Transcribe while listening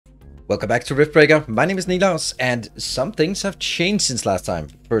Welcome back to Riftbreaker. My name is Nilaus, and some things have changed since last time.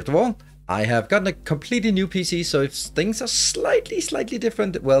 First of all, I have gotten a completely new PC, so if things are slightly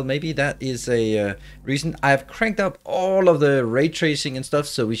different, well, maybe that is a reason. I have cranked up all of the ray tracing and stuff,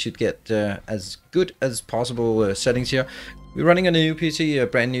 so we should get as good as possible settings here. We're running on a new PC, a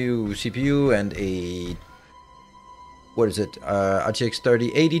brand new CPU, and a RTX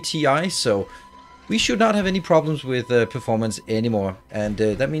 3080 Ti, so we should not have any problems with performance anymore, and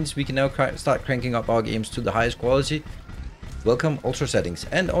that means we can now start cranking up our games to the highest quality. Welcome ultra settings.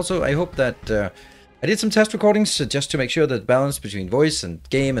 And also I hope that I did some test recordings just to make sure that the balance between voice and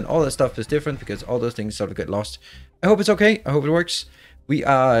game and all that stuff is different, because all those things sort of get lost. I hope it's okay. I hope it works. We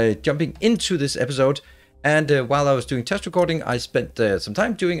are jumping into this episode, and while I was doing test recording, I spent some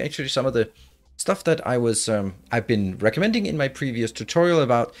time doing actually some of the stuff that I've been recommending in my previous tutorial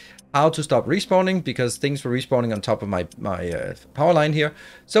about how to stop respawning, because things were respawning on top of my power line here.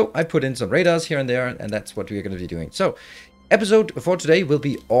 So I put in some radars here and there, and that's what we're going to be doing. So episode for today will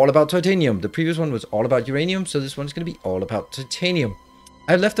be all about titanium. The previous one was all about uranium, so this one's going to be all about titanium.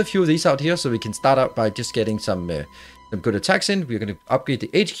 I left a few of these out here, so we can start out by just getting some good attacks in. We're going to upgrade the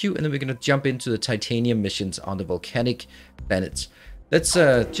HQ, and then we're going to jump into the titanium missions on the volcanic planets. Let's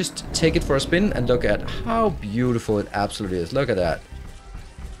just take it for a spin and look at how beautiful it absolutely is. Look at that.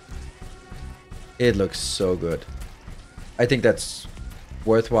 It looks so good. I think that's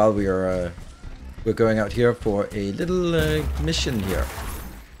worthwhile. We're going out here for a little mission here.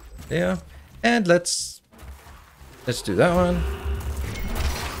 There. And let's do that one.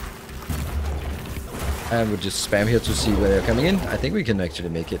 And we'll just spam here to see where they're coming in. I think we can actually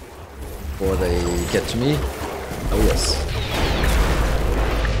make it before they get to me. Oh yes.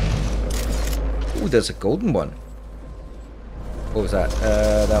 Ooh, there's a golden one. What was that?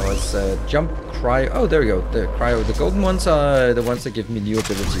 That was jump, cryo. Oh, there we go. The cryo. The golden ones are the ones that give me new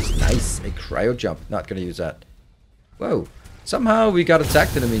abilities. Nice. A cryo jump. Not gonna use that. Whoa. Somehow we got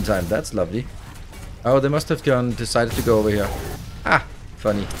attacked in the meantime. That's lovely. Oh, they must have decided to go over here. Ah,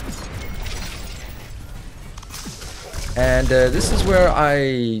 funny. And this is where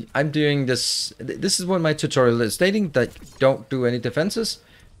I'm doing this. This is what my tutorial is stating, that don't do any defenses.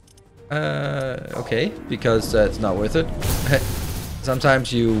 Okay, because it's not worth it.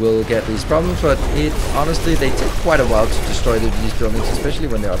 Sometimes you will get these problems, but honestly, they take quite a while to destroy these buildings, especially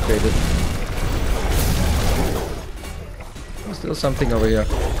when they're upgraded. There's still something over here.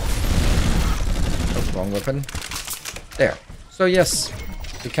 Oh, wrong weapon. There. So yes,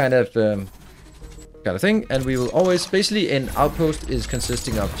 the kind of thing, and we will always basically an outpost is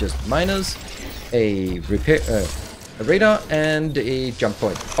consisting of just miners, a radar, and a jump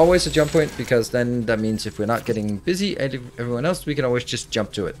point. Always a jump point, because then that means if we're not getting busy and everyone else, we can always just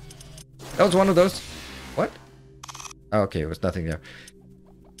jump to it. That was one of those. What? Okay, there was nothing there.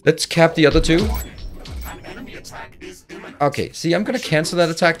 Let's cap the other two. Okay, see, I'm gonna cancel that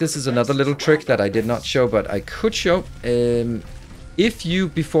attack. This is another little trick that I did not show, but I could show. If you,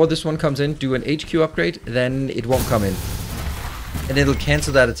 before this one comes in, do an HQ upgrade, then it won't come in. And it'll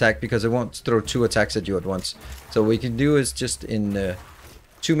cancel that attack, because it won't throw two attacks at you at once. So what we can do is just in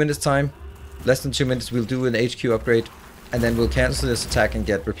 2 minutes time, less than 2 minutes, we'll do an HQ upgrade, and then we'll cancel this attack and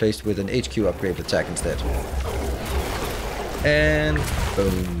get replaced with an HQ upgrade attack instead. And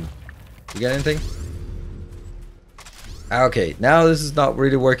boom. You got anything? Okay, now this is not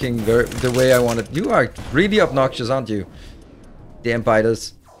really working the way I wanted. You are really obnoxious, aren't you? Damn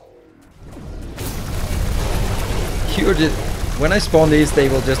biters. You're just... When I spawn these, they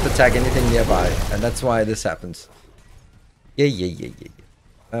will just attack anything nearby, and that's why this happens. Yeah.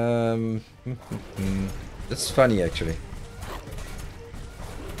 That's funny, actually.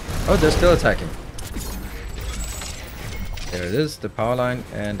 Oh, they're still attacking. There it is, the power line,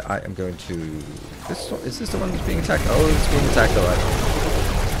 and I am going to... Is this the one that's being attacked? Oh, it's being attacked, alright.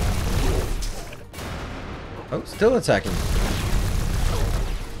 Oh, still attacking.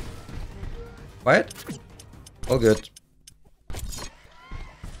 Quiet. All good.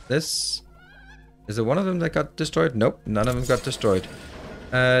 This... Is it one of them that got destroyed? Nope, none of them got destroyed.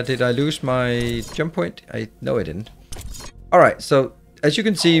 Did I lose my jump point? No, I didn't. Alright, so as you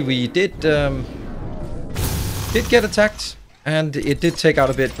can see, we did get attacked, and it did take out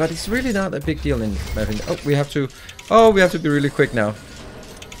a bit, but it's really not a big deal in my opinion. Oh, we have to be really quick now.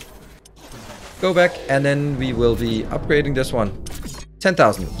 Go back, and then we will be upgrading this one.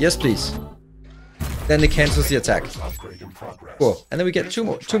 10,000, yes please. Then it cancels the attack. Cool. And then we get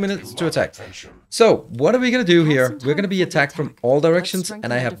 2 minutes to attack. So, what are we going to do here? We're going to be attacked from all directions,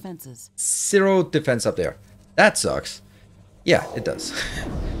 and I have 0 defense up there. That sucks. Yeah, it does.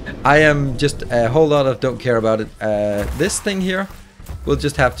 I am just a whole lot of don't care about it. This thing here will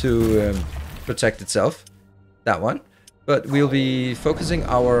just have to protect itself. That one. But we'll be focusing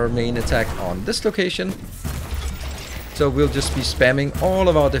our main attack on this location. So we'll just be spamming all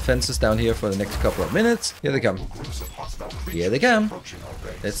of our defenses down here for the next couple of minutes. Here they come. Here they come.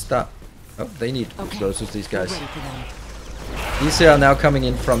 Let's stop. Oh, they need explosives, these guys. These here are now coming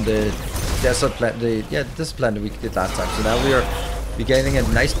in from the desert planet. This planet we did last time. So now we are getting a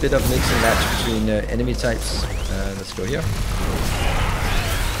nice bit of mix and match between enemy types. Let's go here.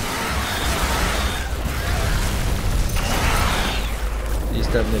 These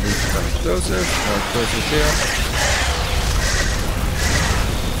definitely need some explosives. More explosives here.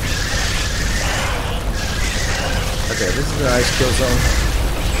 Okay, this is a nice kill zone.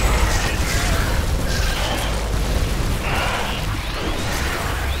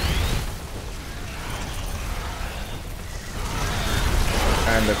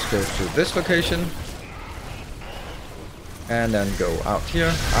 And let's go to this location. And then go out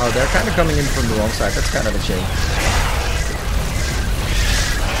here. Oh, they're kind of coming in from the wrong side. That's kind of a shame.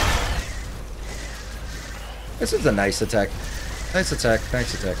 This is a nice attack. Nice attack,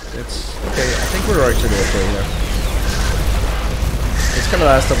 nice attack. It's okay. I think we're actually okay here. It's gonna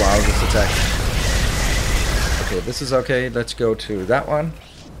last a while, this attack. Okay, this is okay. Let's go to that one.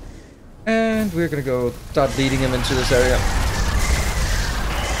 And we're gonna go start leading him into this area.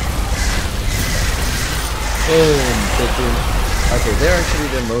 Boom, big boom. Okay, they're actually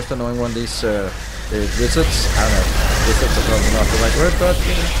the most annoying one, these the wizards. I don't know, wizards are probably not the right word, but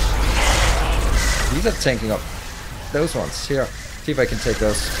you know. These are tanking up. Those ones, here. See if I can take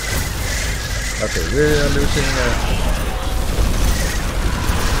those. Okay, we're losing...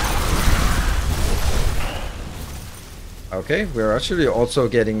 Okay, we're actually also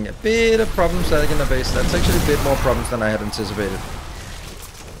getting a bit of problems static in the base. That's actually a bit more problems than I had anticipated.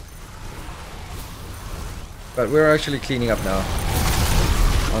 But we're actually cleaning up now.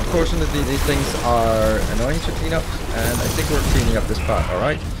 Unfortunately, these things are annoying to clean up, and I think we're cleaning up this part.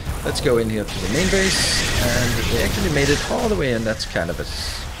 Alright, let's go in here to the main base, and we actually made it all the way in. That's kind of a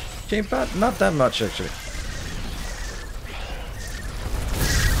shame, but not that much actually.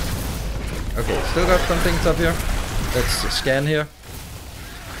 Okay, still got some things up here. Let's scan here.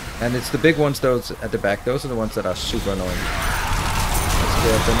 And it's the big ones, those at the back. Those are the ones that are super annoying. Let's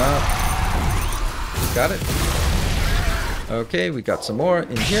get them out. Got it. Okay, we got some more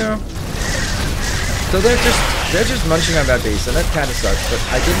in here. So they're just munching on that base, and that kind of sucks. But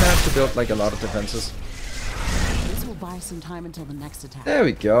I didn't have to build like a lot of defenses. This will buy some time until the next attack. There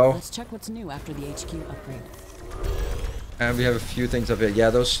we go. Let's check what's new after the HQ upgrade. And we have a few things up here. Yeah,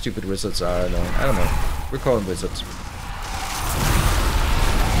 those stupid wizards are annoying. I don't know. We're calling wizards.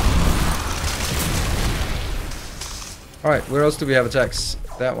 Alright, where else do we have attacks?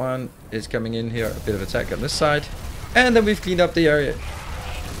 That one is coming in here. A bit of attack on this side. And then we've cleaned up the area.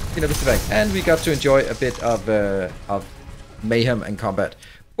 Cleaned up the back. And we got to enjoy a bit of mayhem and combat.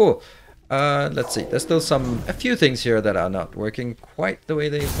 Oh, let's see. There's still a few things here that are not working quite the way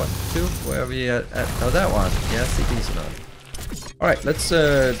they want to. Where are we at? Oh, that one. Yeah, CP's annoying. Alright, let's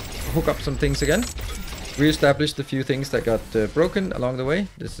hook up some things again. Re-establish the few things that got broken along the way.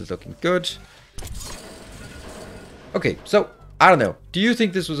 This is looking good. Okay, so, I don't know. Do you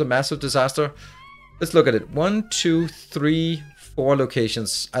think this was a massive disaster? Let's look at it. 1, 2, 3, 4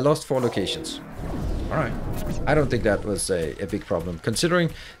 locations. I lost 4 locations. Alright. I don't think that was a big problem,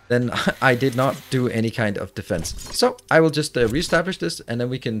 considering then I did not do any kind of defense. So I will just reestablish this, and then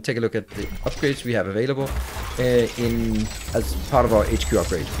we can take a look at the upgrades we have available as part of our HQ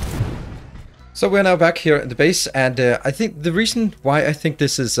upgrade. So we're now back here at the base, and I think the reason why I think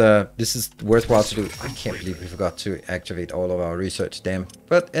this is worthwhile to do. I can't believe we forgot to activate all of our research, damn.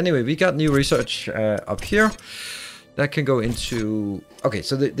 But anyway, we got new research up here that can go into. Okay,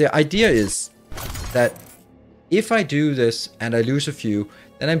 so the idea is that if I do this and I lose a few,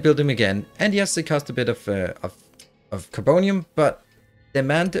 then I build them again. And yes, they cost a bit of carbonium, but the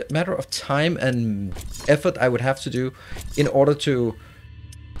matter of time and effort I would have to do in order to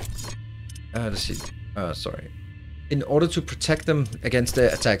let's see. Sorry. In order to protect them against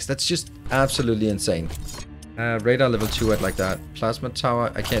the attacks, that's just absolutely insane. Radar level 2, I'd like that. Plasma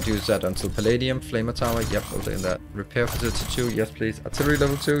tower, I can't use that until Palladium. Flamer tower, yep, I'll do that. Repair facility 2, yes please. Artillery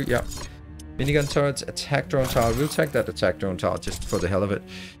level 2, yep. Minigun turrets, attack drone tower. We'll take that attack drone tower just for the hell of it.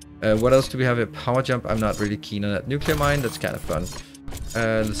 What else do we have here? Power jump, I'm not really keen on that. Nuclear mine, that's kind of fun.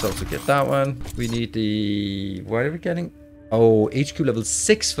 Let's also get that one. We need the... What are we getting? Oh, HQ level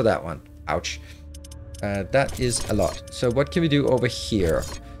 6 for that one. Ouch. That is a lot. So what can we do over here?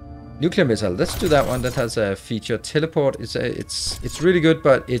 Nuclear missile. Let's do that one. That has a feature. Teleport. It's really good,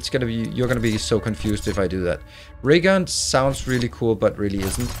 but you're gonna be so confused if I do that. Ray gun sounds really cool, but really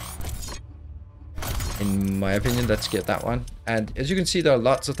isn't. In my opinion, let's get that one. And as you can see, there are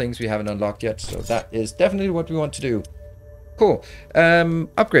lots of things we haven't unlocked yet, so that is definitely what we want to do. Cool.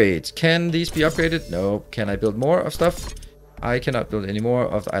 Upgrades. Can these be upgraded? No. Can I build more of stuff? I cannot build any more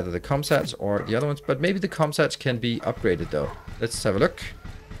of either the comsats or the other ones, but maybe the comsats can be upgraded though. Let's have a look.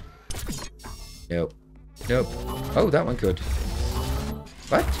 Nope. Nope. Oh, that one could.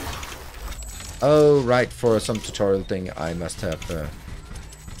 What? Oh, right. For some tutorial thing, I must have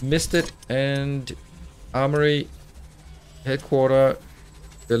missed it. And armory, headquarter,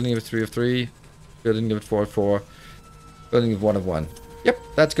 building of 3 of 3, building of 4 of 4, building of 1 of 1. Yep,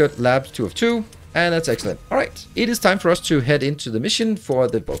 that's good. Labs 2 of 2. And that's excellent. All right, it is time for us to head into the mission for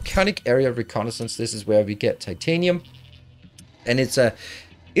the Volcanic Area Reconnaissance. This is where we get titanium. And it's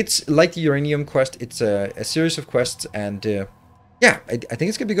like the uranium quest. It's a series of quests. And yeah, I think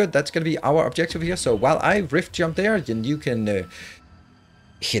it's going to be good. That's going to be our objective here. So while I rift jump there, then you can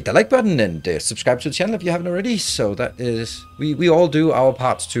hit the like button and subscribe to the channel if you haven't already. So that is, we all do our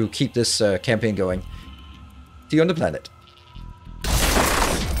parts to keep this campaign going. See you on the planet.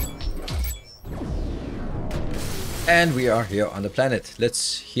 And we are here on the planet.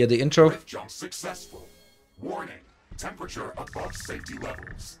 Let's hear the intro. Rift jump successful. Warning, temperature above safety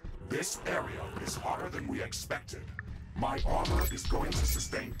levels. This area is hotter than we expected. My armor is going to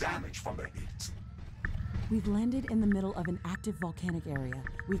sustain damage from the heat. We've landed in the middle of an active volcanic area.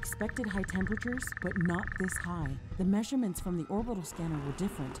 We expected high temperatures, but not this high. The measurements from the orbital scanner were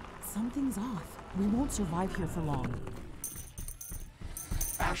different. Something's off. We won't survive here for long.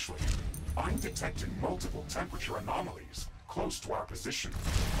 Ashley, I'm detecting multiple temperature anomalies close to our position.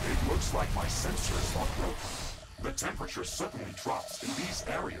 It looks like my sensors are broken. The temperature suddenly drops in these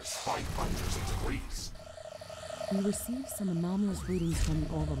areas by hundreds of degrees. We received some anomalous readings from the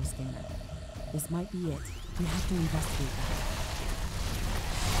orbital scanner. This might be it. We have to investigate that.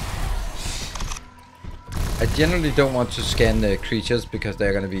 I generally don't want to scan the creatures because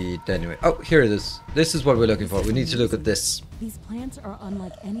they're going to be dead anyway. Oh, here it is. This is what we're looking for. We need to look at this. These plants are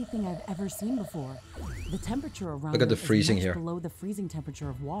unlike anything I've ever seen before. The temperature around Look at the them freezing is much here. below the freezing temperature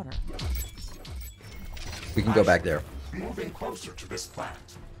of water. We can go back there. Moving closer to this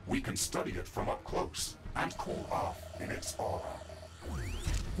plant, we can study it from up close and cool off in its aura.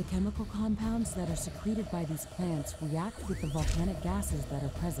 The chemical compounds that are secreted by these plants react with the volcanic gases that are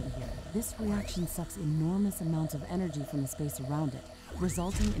present here. This reaction sucks enormous amounts of energy from the space around it,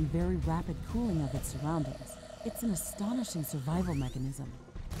 resulting in very rapid cooling of its surroundings. It's an astonishing survival mechanism.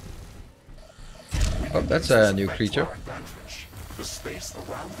 Oh, that's a new creature. The space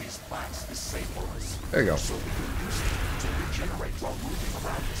around these plants is safe for us. There you go. So we can use it to regenerate while moving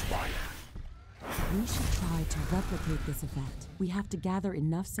around this biome. We should try to replicate this effect. We have to gather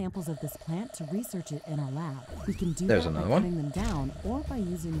enough samples of this plant to research it in our lab. We can do There's that by another one. cutting them down or by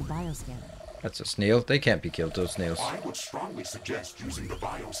using the bioscanner. That's a snail. They can't be killed, those snails. I would strongly suggest using the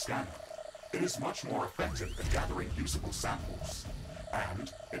bioscanner. It is much more effective at gathering usable samples.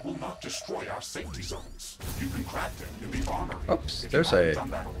 And it will not destroy our safety zones. You can grab them in the armory. Oops, if there's you haven't a-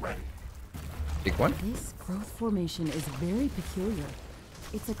 done that already. Big one. This growth formation is very peculiar.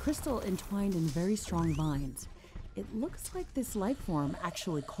 It's a crystal entwined in very strong vines. It looks like this life form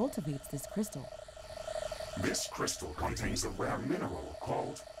actually cultivates this crystal. This crystal contains a rare mineral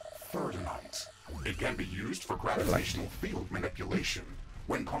called ferdinite. It can be used for gravitational field manipulation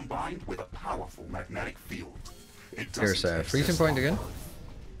when combined with a powerful magnetic field. It Here's doesn't a freezing exist point on again.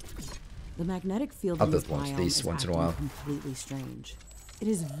 Earth. The magnetic field I'll in this build one of biome these is once in a acting while. completely strange. It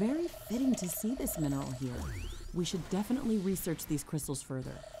is very fitting to see this mineral here. We should definitely research these crystals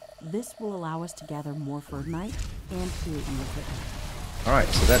further. This will allow us to gather more ferdinite and create new equipment. Alright,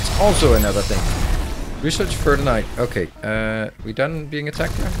 so that's also another thing. Research ferdinite. Okay, we done being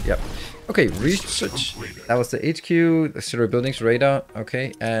attacked there? Yep. Okay, research. That was the HQ, the City Buildings radar.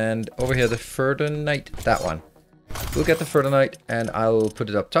 Okay, and over here the ferdinite. That one. We'll get the ferdinite and I'll put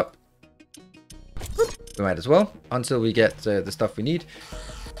it up top. We might as well, until we get the stuff we need.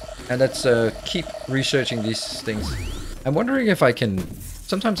 And let's keep researching these things. I'm wondering if I can...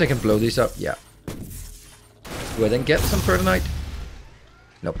 Sometimes I can blow these up. Yeah. Do I then get some ferdinite?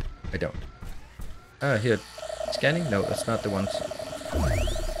 Nope, I don't. Here. Scanning? No, that's not the ones.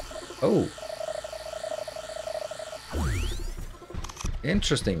 Oh.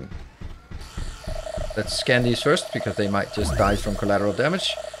 Interesting. Let's scan these first, because they might just die from collateral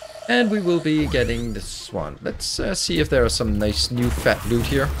damage. And we will be getting this one. Let's see if there are some nice new fat loot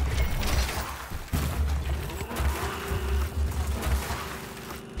here.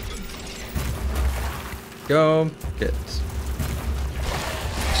 go.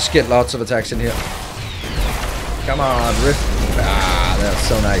 Just get lots of attacks in here. Come on, Rift. Ah, that's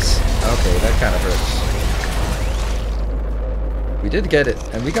so nice. Okay, that kind of hurts. We did get it,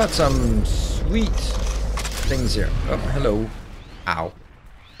 and we got some sweet things here. Oh, hello. Ow.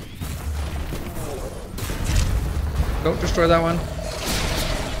 Don't destroy that one.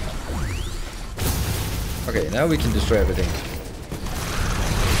 Okay, now we can destroy everything.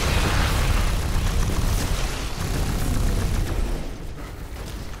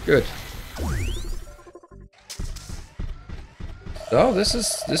 Good. Oh, this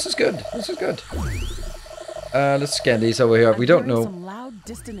is good. This is good. Let's scan these over here. We don't know. Some loud,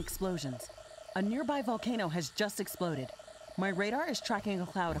 distant explosions. A nearby volcano has just exploded. My radar is tracking a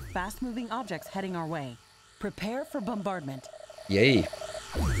cloud of fast-moving objects heading our way. Prepare for bombardment. Yay.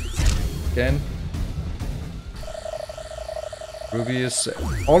 Again. Rubius.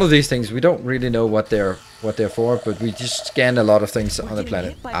 All of these things, we don't really know what they're for, but we just scan a lot of things on the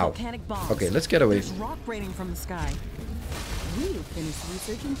planet. Ow. Okay, let's get away. There's rock raining from the sky. We've finished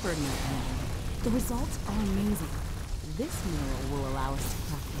researching Ferdinand. The results are amazing. This mineral will allow us to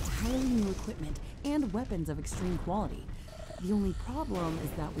craft entirely new equipment and weapons of extreme quality. The only problem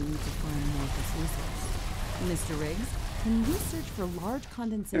is that we need to find more of this resource. Mr. Riggs, can you search for large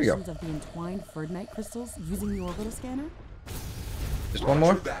condensations of the entwined Ferdinite crystals using the orbital scanner? Just one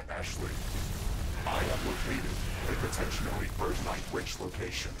more? That, Ashley. I have located a potentially Ferdinite-rich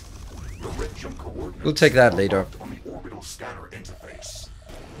location. The Riftbreaker coordinates we'll take that later. On the orbital scanner interface.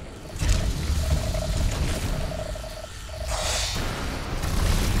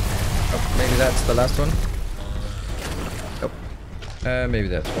 Oh, maybe that's the last one. Nope. Maybe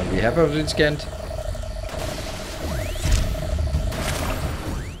that's one we have already scanned.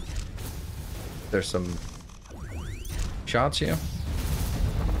 There's some shards here.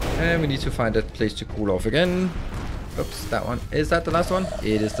 And we need to find a place to cool off again. Oops, that one. Is that the last one?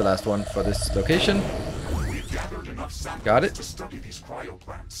 It is the last one for this location. We've gathered enough samples Got it. to study these cryo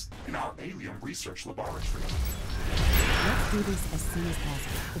plants in our alien research laboratory. Let's do this as soon as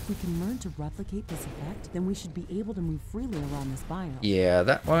possible. If we can learn to replicate this effect, then we should be able to move freely around this biome. Yeah,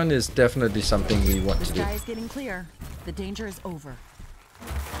 that one is definitely something we want to do. The sky is getting clear. The danger is over.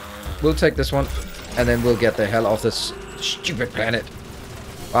 We'll take this one, and then we'll get the hell off this stupid planet.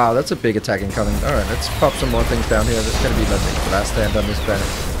 Wow, that's a big attack incoming. Alright, let's pop some more things down here. That's gonna be the last stand on this planet.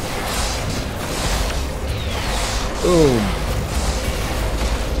 Boom.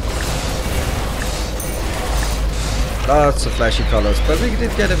 Lots of flashy colors, but we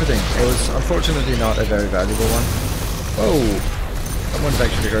did get everything. It was unfortunately not a very valuable one. Whoa. Someone's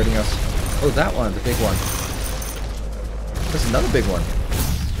actually hurting us. Oh, that one, the big one. There's another big one.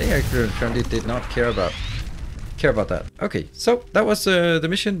 They actually did not care about that. Okay, so that was the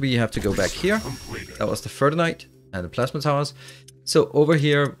mission. We have to go back here. That was the Ferdinite and the plasma towers. So over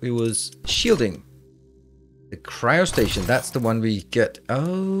here it was shielding. The cryo station, that's the one we get.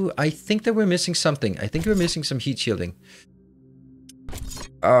 Oh, I think that we're missing something. I think we're missing some heat shielding.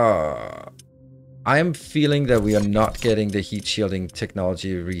 I am feeling that we are not getting the heat shielding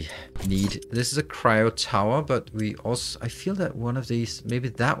technology we need. This is a cryo tower, but we also, I feel that one of these, maybe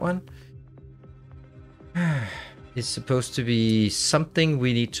that one, is supposed to be something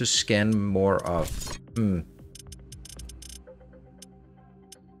we need to scan more of.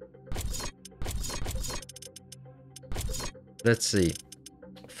 Let's see.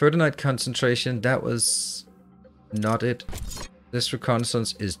 Ferdinite concentration, that was not it. This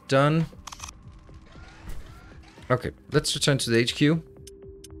reconnaissance is done. Okay, let's return to the HQ.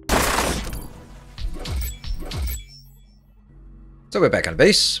 So we're back on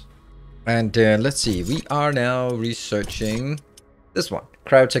base. And let's see, we are now researching this one,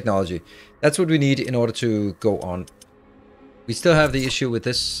 cryo technology. That's what we need in order to go on. We still have the issue with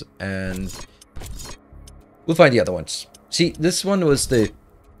this, and we'll find the other ones. See, this one was the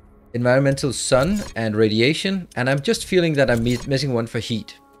environmental sun and radiation, and I'm just feeling that I'm missing one for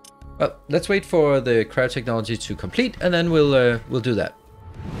heat. Well, let's wait for the cryo technology to complete, and then we'll do that.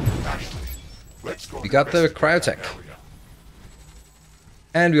 We got the cryotech.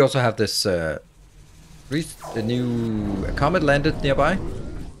 And we also have this the new comet landed nearby.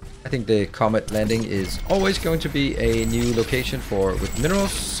 I think the comet landing is always going to be a new location with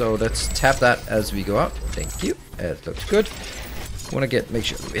minerals, so let's tap that as we go out. Thank you. It looks good. Want to make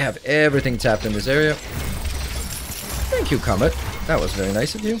sure we have everything tapped in this area. Thank you, comet. That was very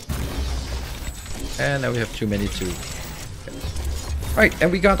nice of you. And now we have too many to. Right, and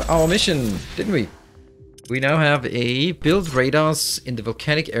we got our mission, didn't we? We now have a build radars in the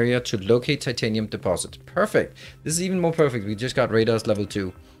volcanic area to locate titanium deposit. Perfect. This is even more perfect. We just got radars level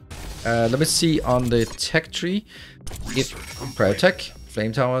 2. Let me see on the tech tree. If cryotech,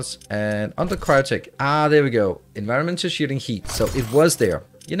 flame towers, and on the cryotech. Ah, there we go. Environmental shielding heat. So it was there.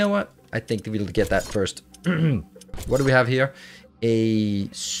 You know what? I think we'll get that first. What do we have here? A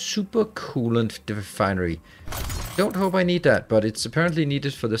super coolant refinery. Don't hope I need that, but it's apparently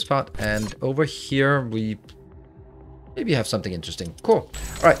needed for this part. And over here we maybe have something interesting. Cool.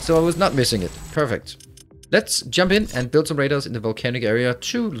 All right, so I was not missing it. Perfect. Let's jump in and build some radars in the volcanic area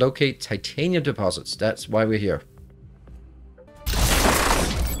to locate titanium deposits. That's why we're here.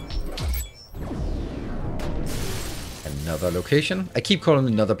 Another location. I keep calling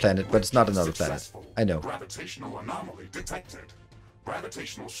it another planet, but it's not another planet. I know. Gravitational anomaly detected.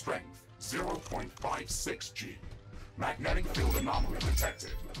 Gravitational strength 0.56 G. Magnetic field anomaly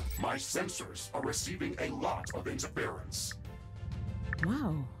detected. My sensors are receiving a lot of interference.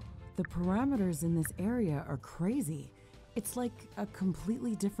 Wow, the parameters in this area are crazy. It's like a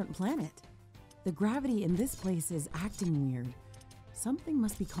completely different planet. The gravity in this place is acting weird. Something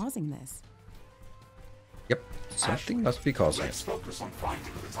must be causing this. Yep, something must be causing Let's it. focus on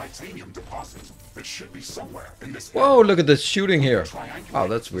finding the titanium deposit. It should be somewhere in this Whoa, look at the shooting here. Oh,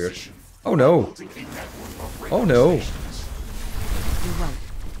 that's weird. Oh no. Oh no. You're right.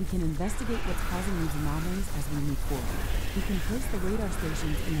 We can investigate what's causing these anomalies as we move forward. We can place the radar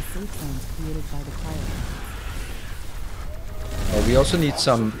stations in the safe zones created by the cryo. Oh, we also need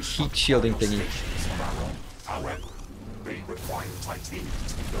some heat shielding thingy. However, they require titanium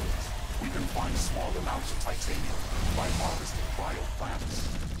to be built. We can find small amounts of titanium by harvesting cryo plants.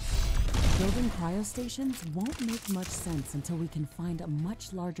 Building cryo stations won't make much sense until we can find a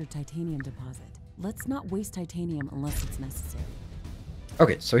much larger titanium deposit. Let's not waste titanium unless it's necessary.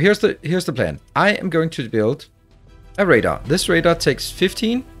 Okay, so here's the plan. I am going to build a radar. This radar takes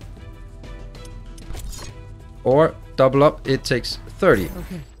 15, or double up, it takes 30.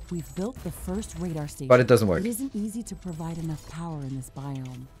 Okay, we've built the first radar station. But it doesn't work. It isn't easy to provide enough power in this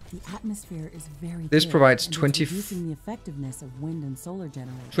biome. The atmosphere is very This thick, provides and it's 20 reducing the effectiveness of wind and solar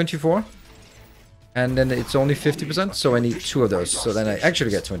generation. 24. And then it's only 50%, so I need 2 of those. So then I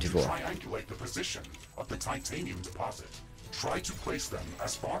actually get 24. Triangulate the position of the titanium deposit. Try to place them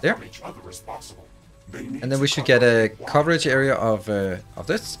as far There. from each other as possible. They need And then to we should cover get a one coverage area of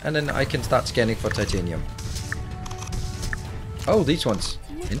this, and then I can start scanning for titanium. Oh, these ones.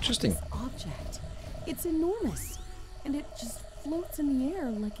 Look at Interesting. this object. It's enormous, and it just floats in the air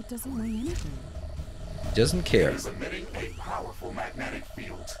like it doesn't weigh anything. Doesn't care. It is emitting a powerful magnetic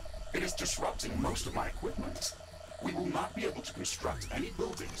field. It is disrupting most of my equipment. We will not be able to construct any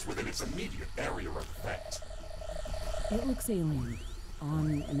buildings within its immediate area of effect. It looks alien,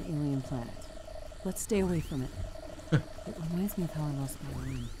 on an alien planet. Let's stay away from it. It reminds me of how I lost my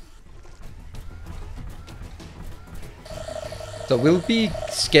room. So we'll be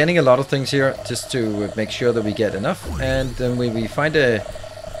scanning a lot of things here just to make sure that we get enough. And then when we find a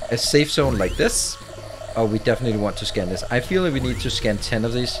safe zone like this, oh, we definitely want to scan this. I feel like we need to scan 10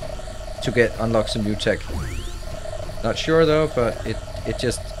 of these to unlock some new tech. Not sure though, but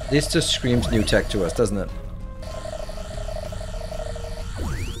this just screams new tech to us, doesn't it?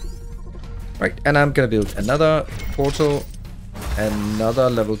 Right, and I'm gonna build another portal, another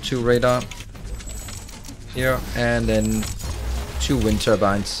level 2 radar here, and then 2 wind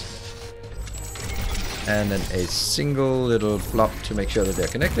turbines, and then a single little blob to make sure that they're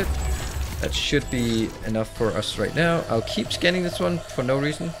connected. That should be enough for us right now. I'll keep scanning this one for no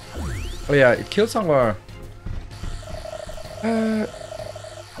reason. Oh yeah, it kills our...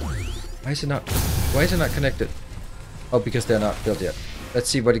 Why is it not connected? Oh, because they're not built yet. Let's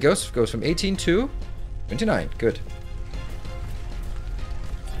see what it goes. It goes from 18 to 29. Good.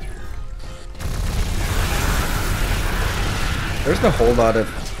 There's a whole lot of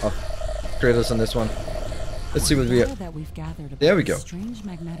critters on this one. Let's see what we have. That we've gathered There we about go. these strange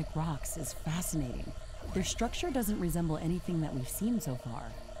magnetic rocks is fascinating. Their structure doesn't resemble anything that we've seen so far.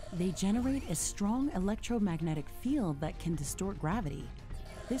 They generate a strong electromagnetic field that can distort gravity.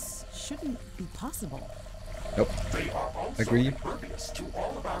 This shouldn't be possible. Nope. They are also Agree. impervious to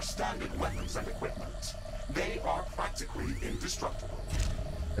all of our standard weapons and equipment. They are practically indestructible.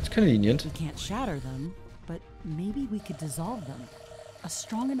 That's convenient. We can't shatter them, but maybe we could dissolve them. A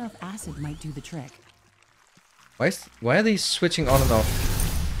strong enough acid might do the trick. Why are these switching on and off?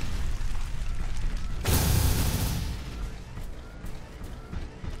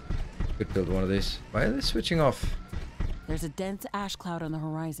 Could build one of these. Why are they switching off? There's a dense ash cloud on the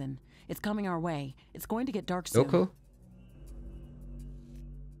horizon. It's coming our way. It's going to get dark soon. Local?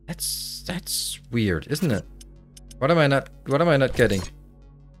 That's weird, isn't it? What am I not getting?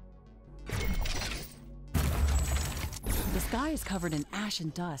 The sky is covered in ash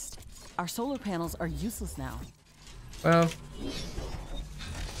and dust. Our solar panels are useless now. Well.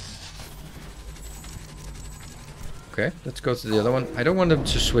 Okay, let's go to the other one. I don't want them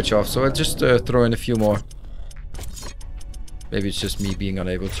to switch off, so I'll just throw in a few more. Maybe it's just me being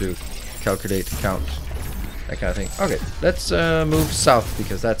unable to calculate, count, that kind of thing. Okay, let's move south,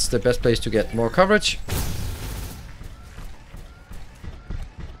 because that's the best place to get more coverage.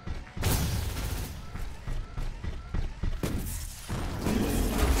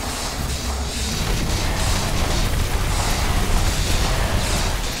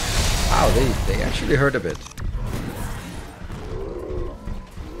 Wow, they actually hurt a bit.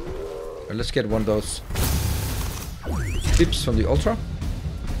 Well, let's get one of those tips from the Ultra.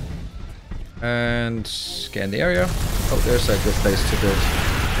 And scan the area. Oh, there's a good place to build.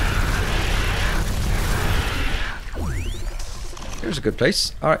 Here's a good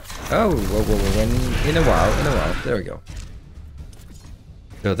place. Alright. Oh, whoa. In a while. There we go.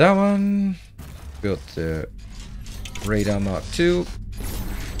 Build that one. Build the radar Mark II.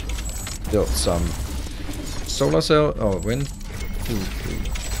 Build some solar cell. Oh, wind. 2, 3,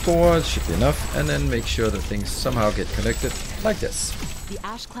 4. Should be enough. And then make sure that things somehow get connected like this. The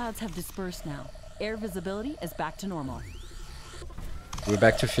ash clouds have dispersed now. Air visibility is back to normal. We're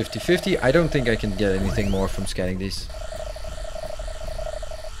back to 50-50. I don't think I can get anything more from scanning these.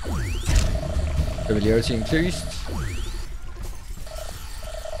 Familiarity increased.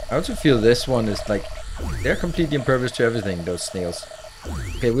 I also feel this one is like... They're completely impervious to everything, those snails.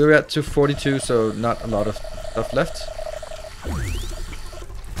 Okay, we're at 242, so not a lot of stuff left.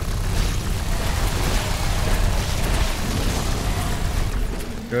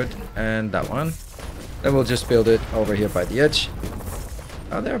 Good, and that one. Then we'll just build it over here by the edge.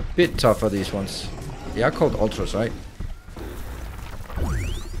 Oh, they're a bit tougher, these ones. They are called Ultras, right?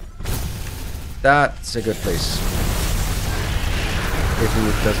 That's a good place. If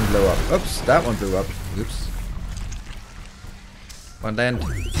it doesn't blow up. Oops, that one blew up. Oops. One land.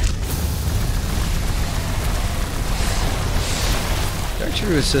 They're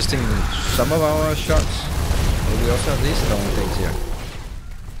actually resisting some of our shots. But we also have these stone things here.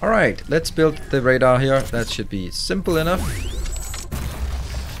 Alright, let's build the radar here. That should be simple enough.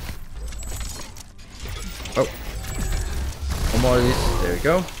 Oh. One more of these. There we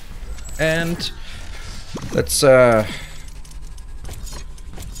go. And let's 1,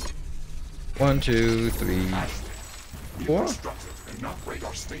 2, 3, 4. Enough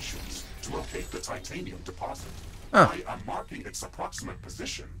radar stations to locate the titanium deposit. Huh. I am marking its approximate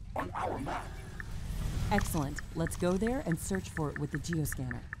position on our map. Excellent. Let's go there and search for it with the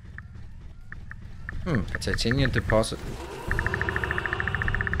geoscanner. A titanium deposit.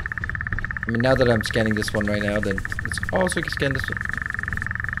 I mean, now that I'm scanning this one right now, then let's also scan this one.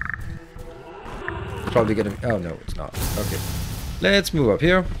 It's probably gonna... Oh, no, it's not. Okay. Let's move up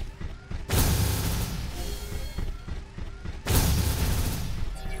here.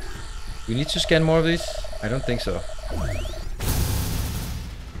 We need to scan more of these? I don't think so.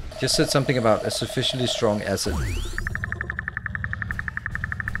 Just said something about a sufficiently strong acid.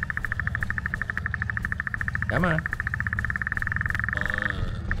 Come on.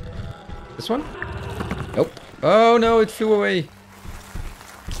 This one? Nope. Oh no, it flew away.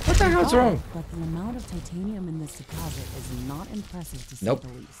 What the hell's wrong? But the amount of titanium in this deposit is not impressive to say Nope. the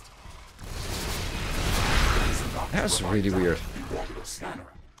least. That's really weird. Orbital scanner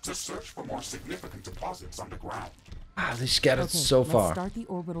to search for more significant deposits underground. Ah, they scattered Okay, so let's far. start the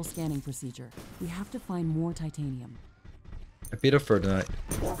orbital scanning procedure. We have to find more titanium. A bit of further.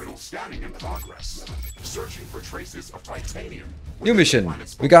 Orbital scanning in progress. Searching for traces of titanium. New within the mission.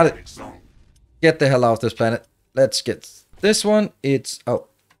 planet's We got it. volcanic zone. Get the hell off this planet. Let's get this one. It's... Oh.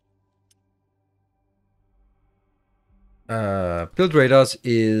 Build radars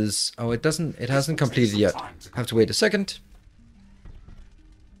is... Oh, it doesn't... It hasn't completed yet. Have to wait a second.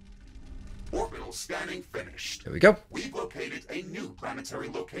 Orbital scanning finished. There we go. We've located a new planetary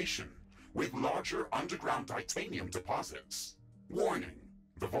location with larger underground titanium deposits. Warning,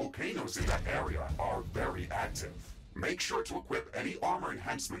 the volcanoes in that area are very active. Make sure to equip any armor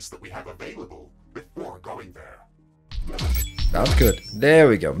enhancements that we have available before going there. Sounds good. There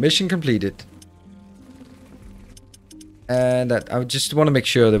we go. Mission completed. And I just want to make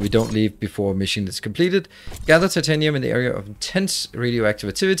sure that we don't leave before mission is completed. Gather titanium in the area of intense radioactive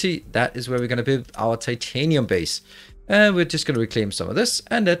activity. That is where we're going to build our titanium base. And we're just going to reclaim some of this.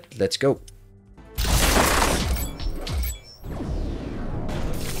 And let's go.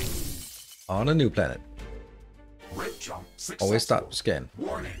 On a new planet. Red jump successful. Always start scan.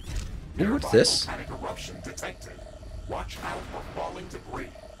 Warning. Ooh, what's this? Volcanic eruption detected. Watch out for falling debris.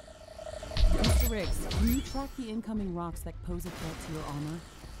 Mr. Riggs, can you track the incoming rocks that pose a threat to your armor?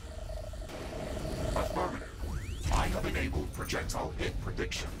 have enabled projectile hit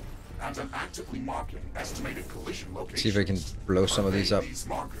prediction and I'm actively marking estimated collision locations. See if I can blow some of these up. These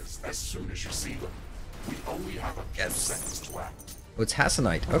markers as soon as you see them. We only have a few seconds to act. Oh, it's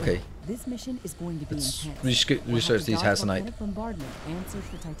Hassanite. Okay. This mission is going to be Let's intense. research these Hassanite. Volcanic bombardment and search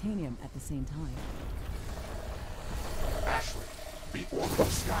for titanium at the same time. Ashley, the orbital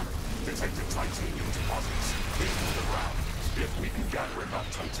scanner detected titanium deposits beneath the ground. If we can gather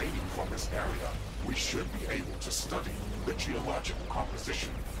enough titanium from this area, we should be able to study the geological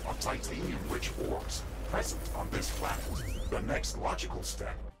composition of titanium-rich ores present on this planet. The next logical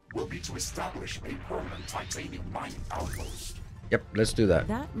step will be to establish a permanent titanium mining outpost. Yep, let's do that.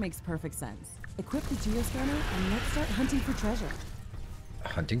 That makes perfect sense. Equip the geoscanner and let's start hunting for treasure.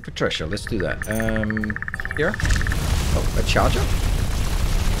 Hunting for treasure. Let's do that. Here. Oh, a charger.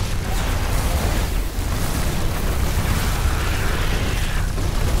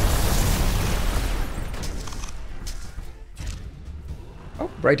 Oh,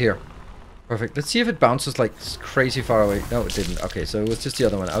 right here. Perfect. Let's see if it bounces like crazy far away. No, it didn't. Okay, so it was just the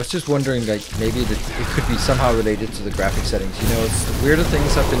other one. I was just wondering, like, maybe it could be somehow related to the graphic settings. You know, it's the weirder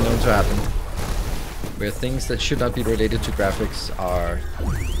things have been known to happen. Where things that should not be related to graphics are,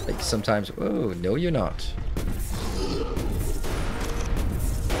 like, sometimes... Oh, no you're not.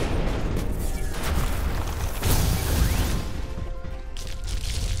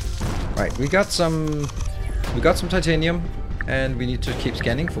 Right, we got some titanium. And we need to keep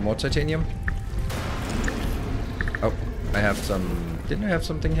scanning for more titanium. Oh, I have some... Didn't I have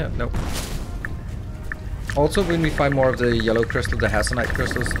something here? No. Also, when we find more of the yellow crystal, the Hassanite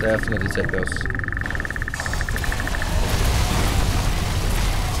crystals, definitely take those.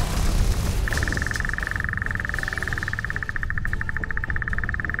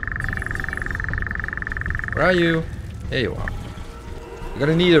 Where are you? There you are. We're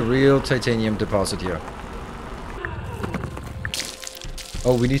gonna need a real titanium deposit here.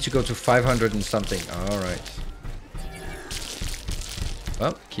 Oh, we need to go to 500 and something. Alright.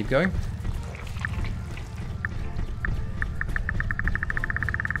 Well, keep going.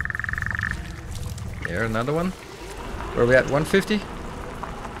 There, another one. Where are we at? 150?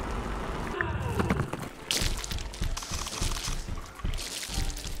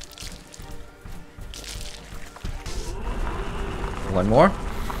 One more.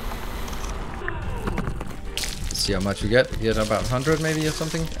 See how much we get. We get about 100 maybe or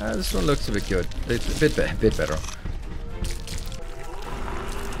something. This one looks a bit good. A bit better.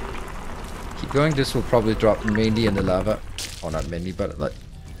 Keep going. This will probably drop mainly in the lava. Or not mainly, but like...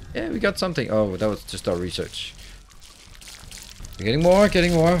 Yeah, we got something. Oh, that was just our research. We're getting more.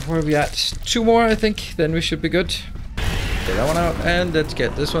 Where are we at? 2 more, I think. Then we should be good. Get that one out. And let's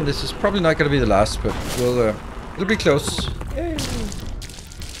get this one. This is probably not going to be the last, but we'll... it'll be close. Yay.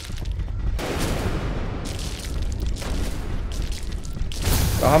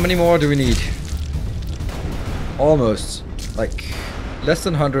 So how many more do we need? Almost. Like, less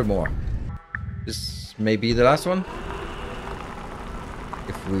than 100 more. This may be the last one.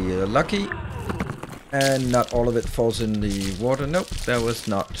 If we are lucky. And not all of it falls in the water. Nope, that was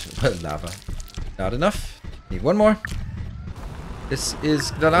not lava. Not enough. Need one more. This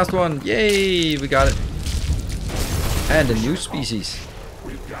is the last one. Yay, we got it. And a new species.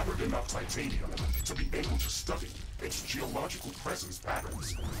 We've gathered enough titanium to be able to study its geological presence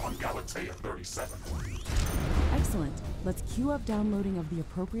patterns on Galatea 37. Excellent. Let's queue up downloading of the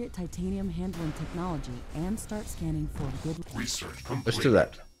appropriate titanium handling technology and start scanning for good research complete. Let's do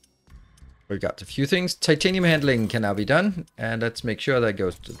that. We've got a few things. Titanium handling can now be done, and let's make sure that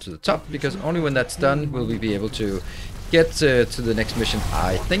goes to the top, because only when that's done will we be able to get to the next mission,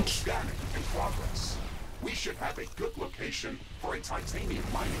 I think. Scanning in progress. We should have a good location for a titanium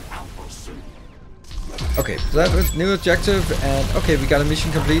mining outpost soon. Okay, so that was new objective, and okay, we got a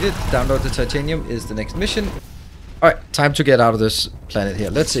mission completed. Download the titanium is the next mission. Alright, time to get out of this planet here.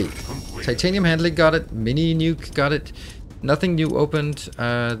 Let's see. Titanium handling got it. Mini nuke got it. Nothing new opened.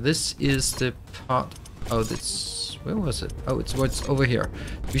 This is the part... Oh, this... Where was it? Oh, it's over here.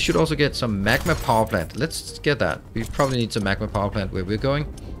 We should also get some magma power plant. Let's get that. We probably need some magma power plant where we're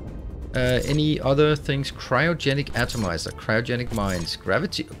going. Any other things? Cryogenic atomizer. Cryogenic mines.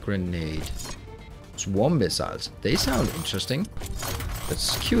 Gravity grenade. Swarm missiles. They sound interesting.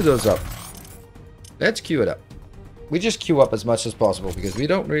 Let's queue those up. Let's queue it up. We just queue up as much as possible because we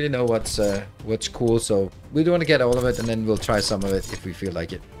don't really know what's cool. So we do want to get all of it, and then we'll try some of it if we feel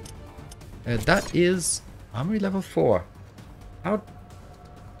like it. That is armory level 4. How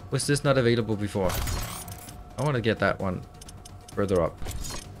was this not available before? I want to get that one further up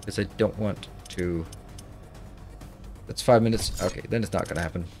because I don't want to. That's 5 minutes. Okay, then it's not gonna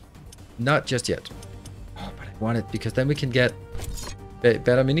happen. Not just yet. Oh, but want it, because then we can get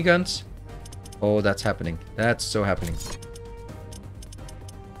better miniguns. Oh, that's happening. That's so happening.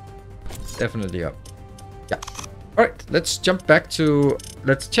 Definitely up. Yeah. Alright, let's jump back to...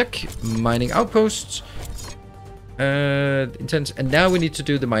 Let's check mining outposts. Intense. And now we need to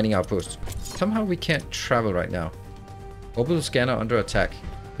do the mining outpost. Somehow we can't travel right now. Orbital scanner under attack.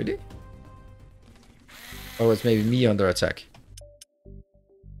 Really? Oh, it's maybe me under attack.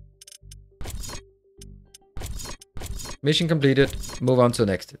 Mission completed. Move on to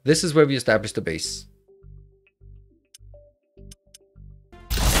the next. This is where we establish the base.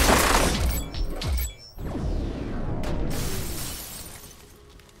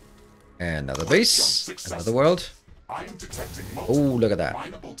 Another base. Another world. Oh, look at that.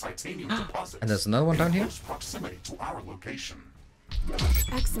 And there's another one down here.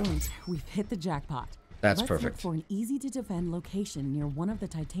 Excellent. We've hit the jackpot. That's Let's perfect. Look for an easy-to-defend location near one of the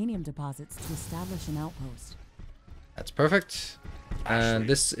titanium deposits to establish an outpost. That's perfect. And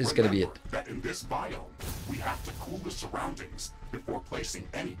this is going to be it. That in this biome, we have to cool the surroundings before placing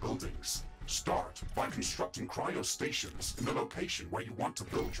any buildings. Start by constructing cryostations in the location where you want to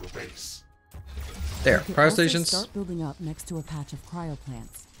build your base. There, You can cryostations. also start building up next to a patch of cryo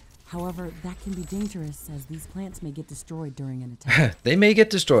plants. However, that can be dangerous as these plants may get destroyed during an attack. They may get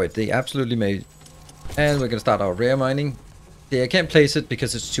destroyed. They absolutely may. And we're going to start our rare mining. Yeah, I can't place it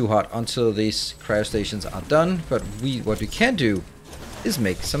because it's too hot until these cryostations are done. But what we can do is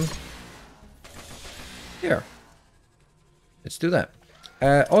make some here. Let's do that.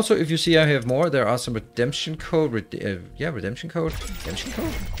 Also, if you see I have more, there are some redemption code. Redemption code. Redemption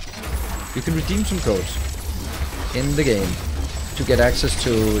code. You can redeem some codes in the game to get access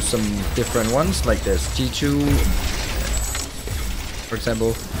to some different ones. Like there's G2, for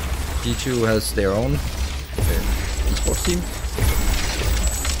example. G2 has their own esports team.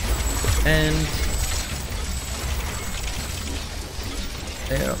 And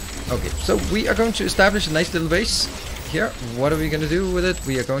yeah, okay, so we are going to establish a nice little base here. What are we going to do with it?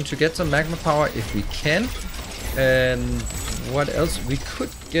 We are going to get some magma power if we can. And what else we could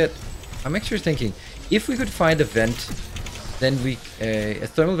get? I'm actually thinking if we could find a vent, then a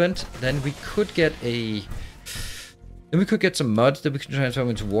thermal vent, then we could get some mud that we can transform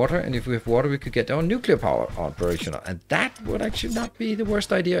into water, and if we have water we could get our nuclear power operational, and that would actually not be the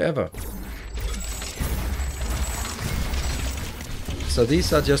worst idea ever. So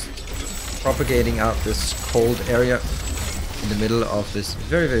these are just propagating out this cold area in the middle of this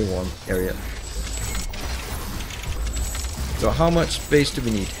very, very warm area. So how much space do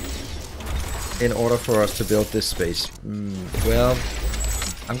we need in order for us to build this space? Well,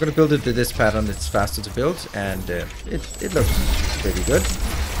 I'm gonna build it to this pattern. It's faster to build, and it looks pretty good.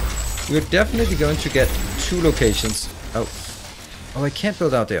 We're definitely going to get 2 locations. Oh, I can't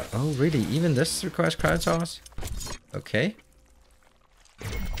build out there. Oh, really? Even this requires cryo towers? Okay.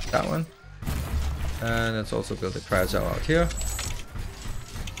 That one. And let's also build a cryo tower out here.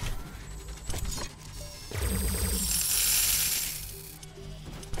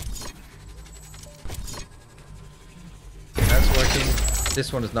 That's working.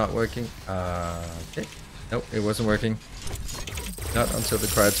 This one is not working. Okay. Nope, it wasn't working. Not until the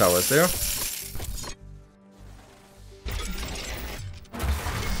cryo tower is there.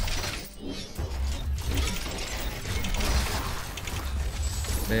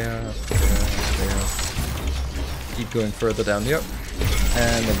 There. Keep going further down here.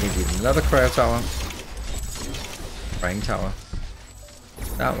 And then we need another cryo tower. Frying tower.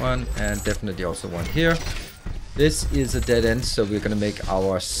 That one, and definitely also one here. This is a dead end, so we're gonna make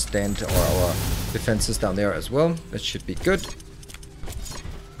our stand or our defenses down there as well. That should be good.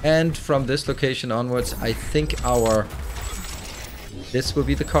 And from this location onwards, I think this will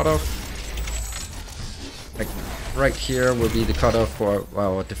be the cutoff. Like right here will be the cutoff for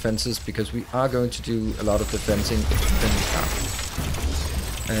our defenses, because we are going to do a lot of defending.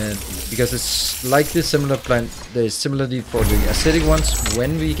 And because it's like this similar plan, there's similarly for the acidic ones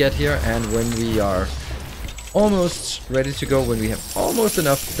when we get here, and when we are almost ready to go, when we have almost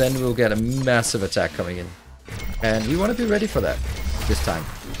enough, then we'll get a massive attack coming in. And we want to be ready for that this time.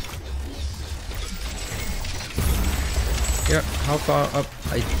 Here, how far up?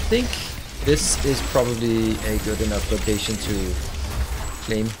 I think this is probably a good enough location to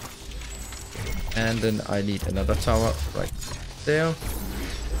claim. And then I need another tower right there.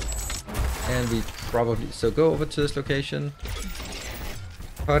 And we probably, so go over to this location,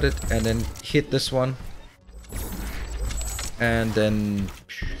 cut it, and then hit this one. And then,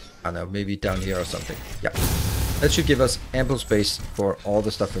 I don't know, maybe down here or something. Yeah, that should give us ample space for all the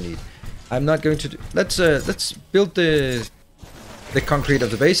stuff we need. I'm not going to do, let's build the the concrete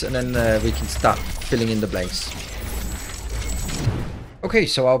of the base, and then we can start filling in the blanks. Okay,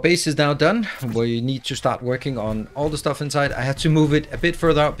 so our base is now done. We need to start working on all the stuff inside. I had to move it a bit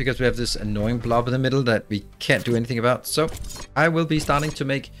further out because we have this annoying blob in the middle that we can't do anything about. So I will be starting to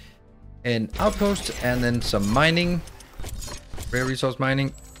make an outpost and then some mining. Rare resource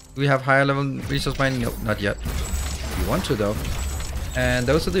mining. Do we have higher level resource mining? Nope, not yet. We want to though. And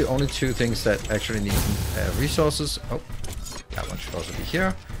those are the only two things that actually need resources. Oh, that one should also be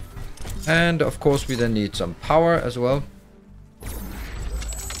here. And of course we then need some power as well.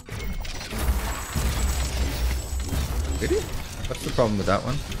 Really? What's the problem with that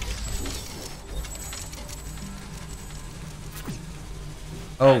one?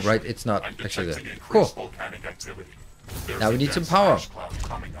 Oh, right, it's not actually there. Cool. Now we need some power.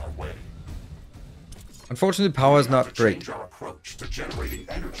 Unfortunately, power is not great. Our approach to generating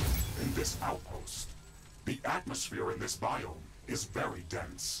energy in this outpost. The atmosphere in this biome is very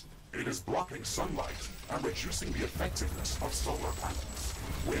dense. It is blocking sunlight and reducing the effectiveness of solar panels.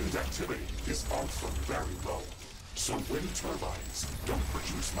 Wind activity is also very low, so wind turbines don't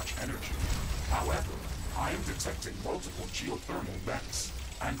produce much energy. However, I am detecting multiple geothermal vents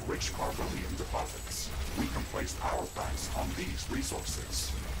and rich carbonium deposits. We can place power plants on these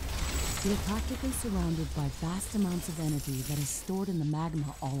resources. We are practically surrounded by vast amounts of energy that is stored in the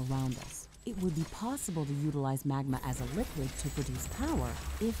magma all around us. It would be possible to utilize magma as a liquid to produce power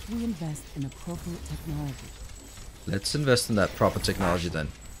if we invest in appropriate technology. Let's invest in that proper technology then.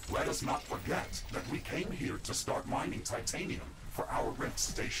 Let us not forget that we came here to start mining titanium for our Rift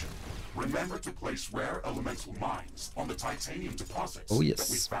station. Remember to place rare elemental mines on the titanium deposits that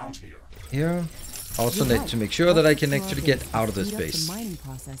we found here. Here. Also need to make sure that I can actually get out of this base. The mining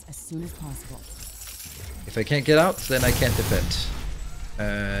process as soon as possible. If I can't get out, then I can't defend.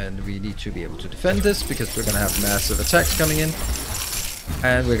 And we need to be able to defend this because we're going to have massive attacks coming in.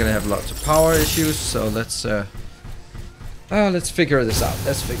 And we're going to have lots of power issues, so let's figure this out.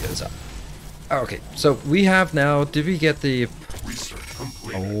 Let's figure this out. Okay, so we have now, did we get the...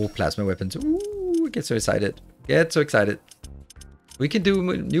 Oh, plasma weapons. Ooh, get so excited. Get so excited. We can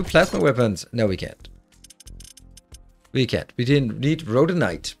do new plasma weapons. No, we can't. We can't. We didn't need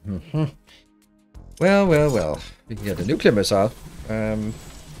Rhodonite. Well, well, well. We can get a nuclear missile. Don't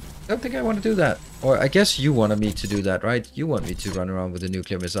think I want to do that. Or I guess you wanted me to do that, right? You want me to run around with a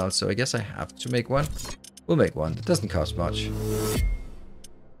nuclear missile, so I guess I have to make one. We'll make one. It doesn't cost much.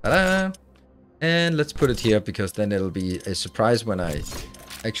 Ta-da! And let's put it here because then it'll be a surprise when I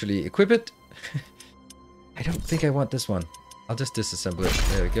actually equip it. I don't think I want this one. I'll just disassemble it.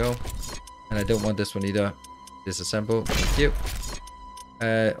 There we go. And I don't want this one either. Disassemble. Thank you.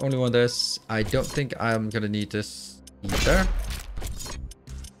 Only want this. I don't think I'm gonna need this either.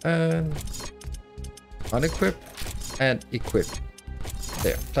 Unequip and equip.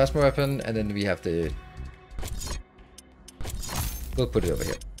 There. Plasma weapon, and then we have the... We'll put it over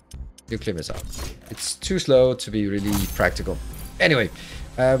here. Nuclear missile. It's too slow to be really practical. Anyway,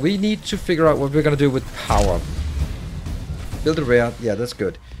 we need to figure out what we're gonna do with power. Build a rare. Yeah, that's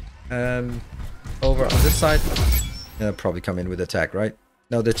good. Over on this side, they'll probably come in with attack, right?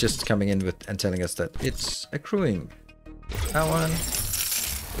 No, they're just coming in with and telling us that it's accruing. That one,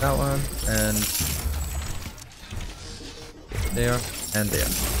 and there, and there.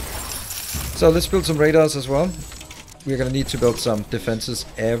 So let's build some radars as well. We're gonna need to build some defenses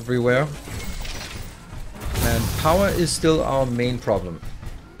everywhere. And power is still our main problem.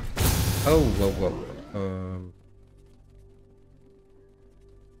 Oh, whoa, whoa.